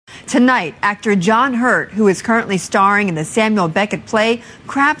Tonight, actor John Hurt, who is currently starring in the Samuel Beckett play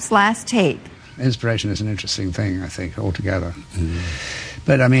Krapp's Last Tape. Inspiration is an interesting thing, I think, altogether.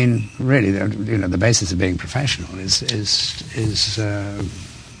 But I mean, really, the basis of being professional is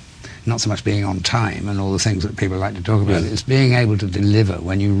not so much being on time and all the things that people like to talk about. It's being able to deliver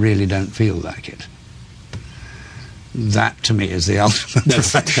when you really don't feel like it. That, to me, is the ultimate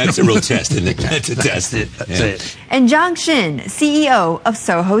perfection. That's a real test, isn't it? That's a test. That's it. And Zhang, CEO of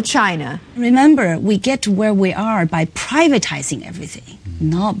Soho China. Remember, we get to where we are by privatizing everything,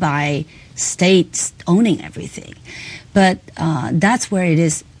 not by states owning everything. But that's where it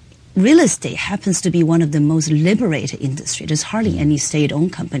is. Real estate happens to be one of the most liberated industries. There's hardly any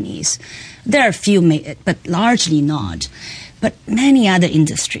state-owned companies. There are a few, but largely not. But many other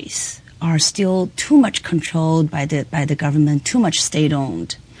industries are still too much controlled by the government, too much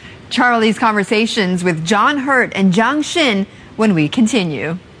state-owned. Charlie's conversations with John Hurt and Zhang Xin when we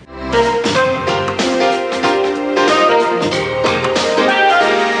continue.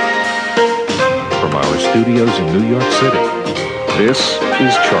 From our studios in New York City, this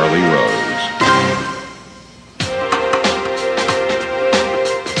is Charlie Rose.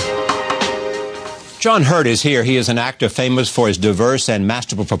 John Hurt is here. He is an actor famous for his diverse and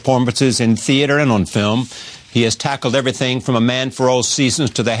masterful performances in theater and on film. He has tackled everything from A Man for All Seasons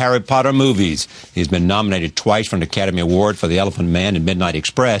to the Harry Potter movies. He's been nominated twice for an Academy Award for The Elephant Man and Midnight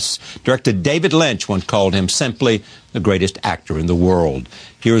Express. Director David Lynch once called him simply the greatest actor in the world.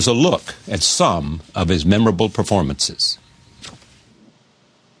 Here is a look at some of his memorable performances.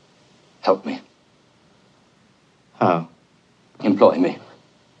 Help me. How? Employ me.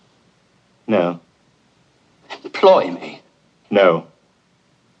 No. Employ me. No.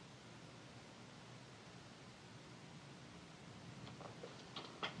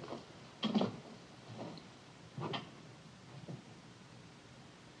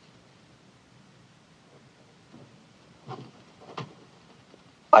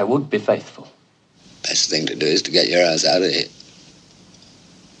 I would be faithful. Best thing to do is to get your ass out of here.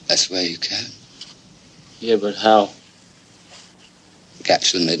 Best way you can. Yeah, but how?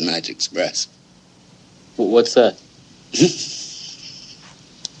 Catch the Midnight Express. What's that? It's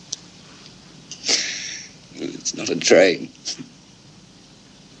not a train.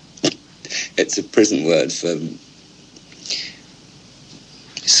 It's a prison word for